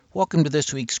Welcome to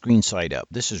this week's Green Side Up.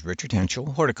 This is Richard Henschel,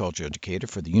 horticulture educator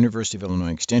for the University of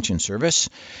Illinois Extension Service.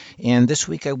 And this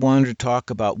week I wanted to talk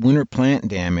about winter plant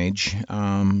damage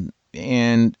and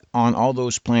on all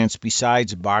those plants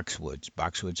besides boxwoods.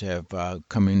 Boxwoods have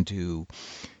come into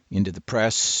the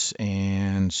press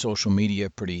and social media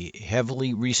pretty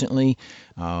heavily recently.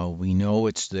 We know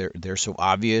they're so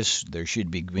obvious. There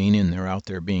should be green, and they're out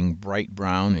there being bright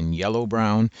brown and yellow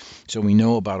brown. So we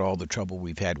know about all the trouble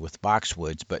we've had with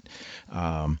boxwoods. But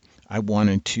I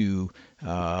wanted to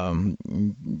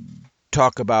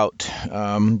talk about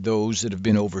those that have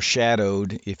been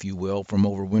overshadowed, if you will, from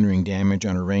overwintering damage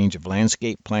on a range of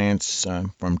landscape plants,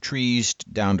 from trees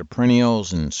down to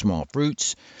perennials and small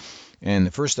fruits. And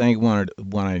the first thing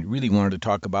I really wanted to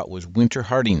talk about was winter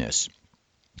hardiness.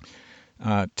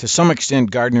 To some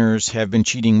extent, gardeners have been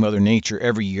cheating Mother Nature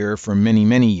every year for many,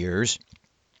 many years.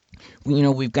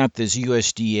 We've got this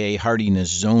USDA hardiness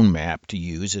zone map to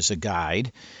use as a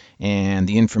guide, and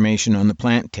the information on the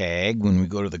plant tag when we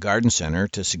go to the garden center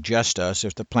to suggest us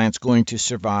if the plant's going to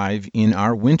survive in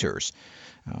our winters.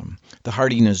 The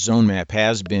hardiness zone map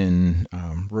has been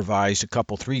revised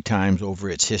three times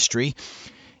over its history.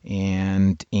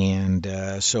 And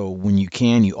so when you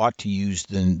ought to use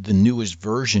the newest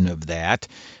version of that.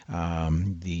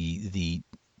 The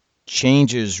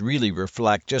changes really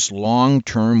reflect just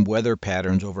long-term weather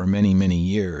patterns over many, many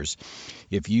years.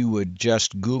 If you would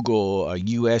just Google a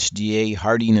USDA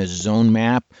hardiness zone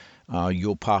map,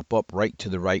 you'll pop up right to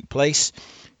the right place.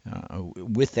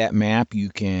 With that map, you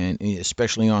can,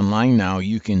 especially online now,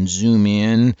 you can zoom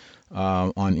in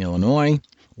on Illinois,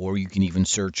 or you can even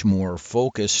search more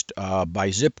focused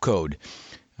by zip code.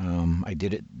 I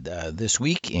did it this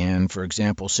week, and for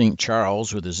example, St.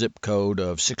 Charles with a zip code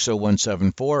of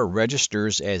 60174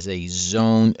 registers as a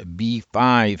Zone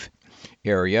B5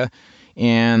 area,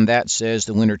 and that says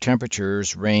the winter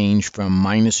temperatures range from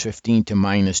 -15 to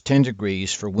 -10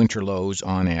 degrees for winter lows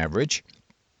on average.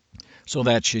 So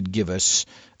that should give us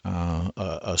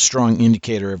a strong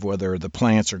indicator of whether the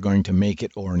plants are going to make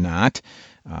it or not.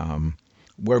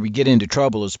 Where we get into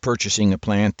trouble is purchasing a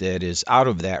plant that is out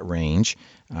of that range,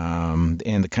 and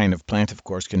the kind of plant, of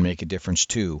course, can make a difference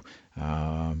too.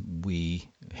 We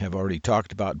have already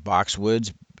talked about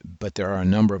boxwoods, but there are a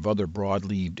number of other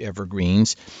broad-leaved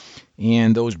evergreens,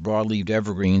 and those broad-leaved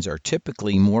evergreens are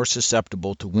typically more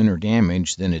susceptible to winter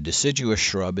damage than a deciduous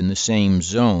shrub in the same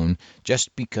zone,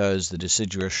 just because the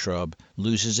deciduous shrub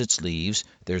loses its leaves.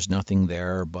 There's nothing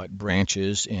there but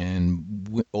branches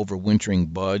and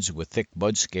overwintering buds with thick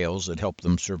bud scales that help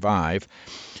them survive,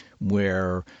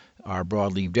 where our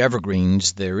broad-leaved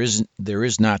evergreens, there is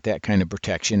not that kind of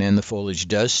protection, and the foliage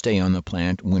does stay on the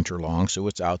plant winter long, so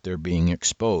it's out there being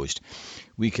exposed.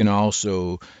 We can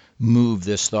also move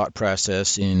this thought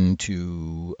process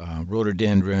into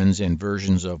rhododendrons and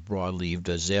versions of broad-leaved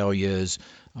azaleas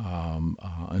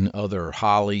and other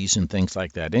hollies and things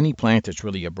like that. Any plant that's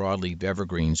really a broad-leaved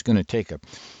evergreen is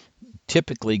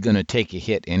typically going to take a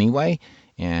hit anyway,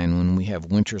 and when we have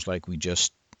winters like we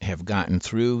just have gotten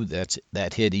through,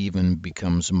 that hit even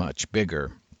becomes much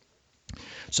bigger.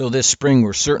 So this spring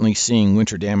we're certainly seeing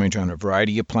winter damage on a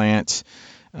variety of plants.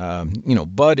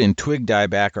 Bud and twig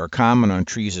dieback are common on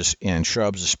trees and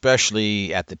shrubs,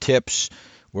 especially at the tips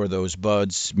where those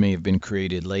buds may have been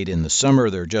created late in the summer.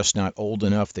 They're just not old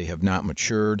enough. They have not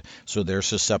matured, so they're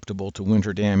susceptible to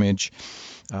winter damage.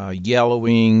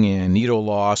 Yellowing and needle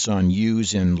loss on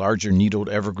yews and larger needled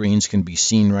evergreens can be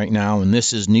seen right now, and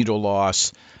this is needle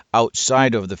loss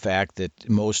outside of the fact that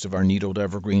most of our needled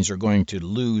evergreens are going to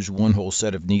lose one whole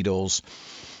set of needles,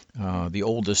 the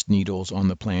oldest needles on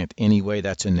the plant anyway.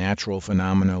 That's a natural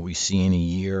phenomenon we see in a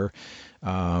year.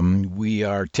 We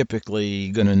are typically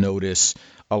going to notice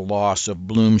a loss of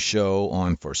bloom show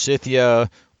on forsythia,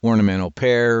 ornamental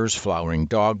pears, flowering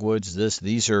dogwoods.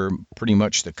 These are pretty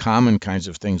much the common kinds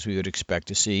of things we would expect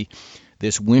to see.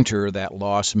 This winter, that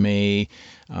loss may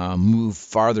move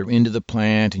farther into the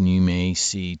plant, and you may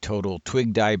see total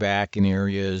twig dieback in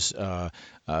areas,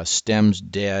 stems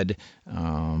dead,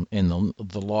 and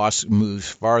the loss moves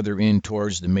farther in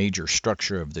towards the major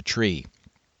structure of the tree.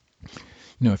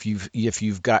 If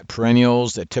you've got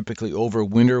perennials that typically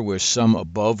overwinter with some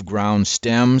above ground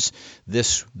stems,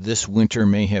 this winter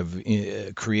may have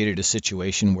created a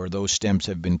situation where those stems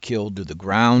have been killed to the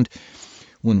ground.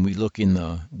 When we look at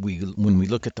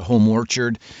the home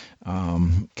orchard,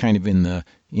 kind of in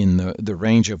the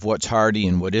range of what's hardy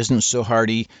and what isn't so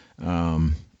hardy,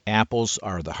 apples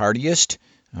are the hardiest.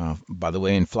 By the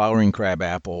way, and flowering crab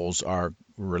apples are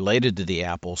related to the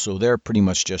apple, so they're pretty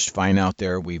much just fine out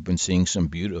there. We've been seeing some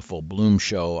beautiful bloom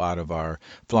show out of our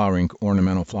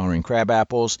ornamental flowering crab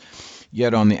apples.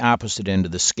 Yet on the opposite end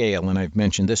of the scale, and I've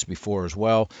mentioned this before as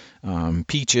well,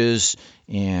 peaches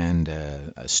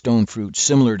and stone fruit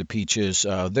similar to peaches,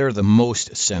 they're the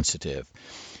most sensitive.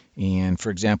 And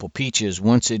for example, peaches,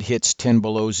 once it hits 10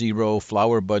 below zero,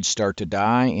 flower buds start to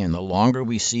die, and the longer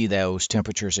we see those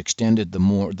temperatures extended,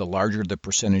 the larger the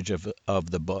percentage of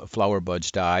the flower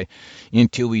buds die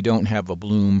until we don't have a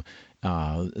bloom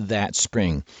that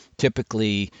spring.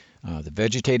 Typically, the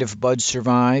vegetative buds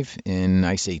survive, and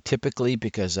I say typically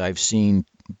because I've seen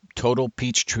total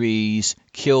peach trees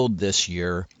killed this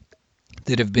year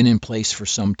that have been in place for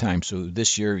some time. So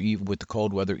this year, even with the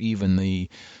cold weather, even the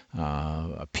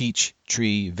peach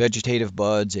tree vegetative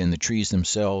buds and the trees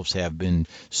themselves have been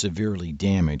severely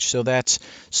damaged. So that's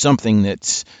something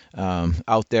that's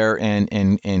out there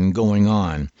and going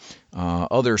on.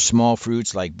 Other small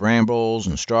fruits like brambles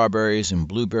and strawberries and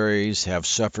blueberries have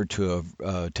suffered to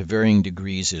varying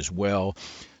degrees as well.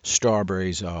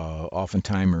 Strawberries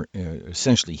oftentimes are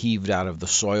essentially heaved out of the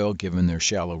soil given their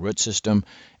shallow root system,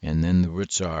 and then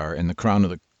the crown of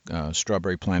the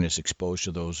strawberry plant is exposed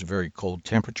to those very cold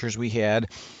temperatures we had,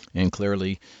 and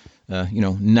clearly,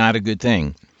 not a good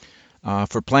thing.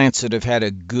 For plants that have had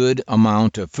a good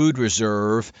amount of food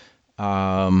reserve,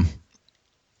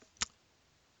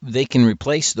 they can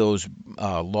replace those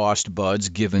lost buds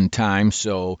given time.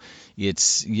 So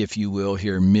it's, if you will,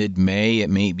 here mid-May.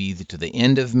 It may be to the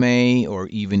end of May or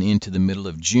even into the middle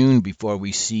of June before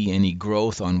we see any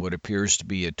growth on what appears to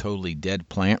be a totally dead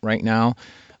plant right now.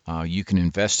 You can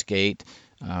investigate,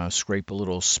 scrape a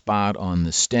little spot on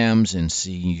the stems and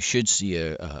see. You should see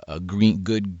a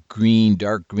good green,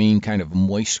 dark green kind of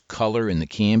moist color in the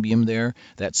cambium there.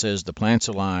 That says the plant's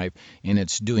alive and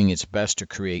it's doing its best to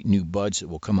create new buds that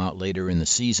will come out later in the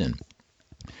season.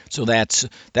 So that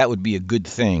would be a good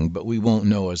thing, but we won't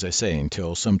know, as I say,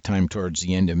 until sometime towards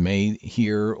the end of May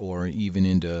here, or even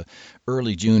into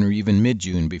early June or even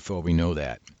mid-June before we know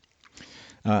that.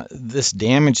 This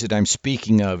damage that I'm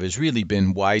speaking of has really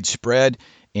been widespread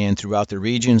and throughout the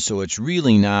region, so it's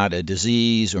really not a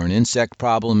disease or an insect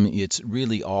problem. It's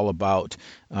really all about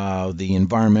the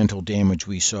environmental damage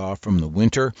we saw from the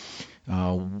winter.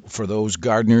 For those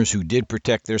gardeners who did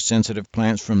protect their sensitive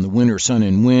plants from the winter sun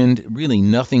and wind, really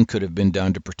nothing could have been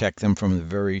done to protect them from the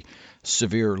very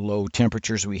severe low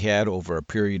temperatures we had over a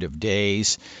period of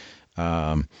days.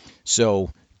 So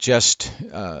just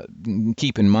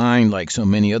keep in mind, like so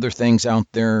many other things out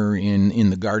there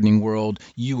in the gardening world,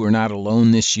 you were not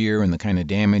alone this year in the kind of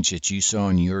damage that you saw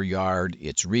in your yard.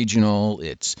 It's regional,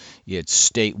 it's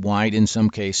statewide in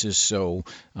some cases, so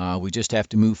we just have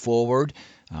to move forward,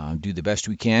 do the best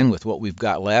we can with what we've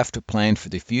got left, plan for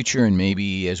the future, and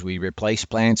maybe as we replace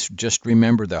plants, just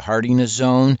remember the hardiness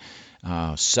zone.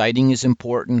 Siting is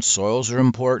important, soils are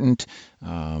important,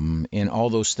 and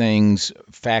all those things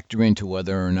factor into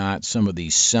whether or not some of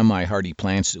these semi-hardy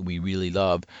plants that we really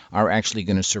love are actually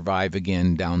going to survive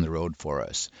again down the road for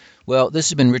us. Well, this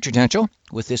has been Richard Hentschel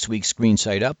with this week's Green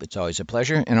Side Up. It's always a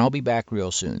pleasure, and I'll be back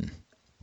real soon.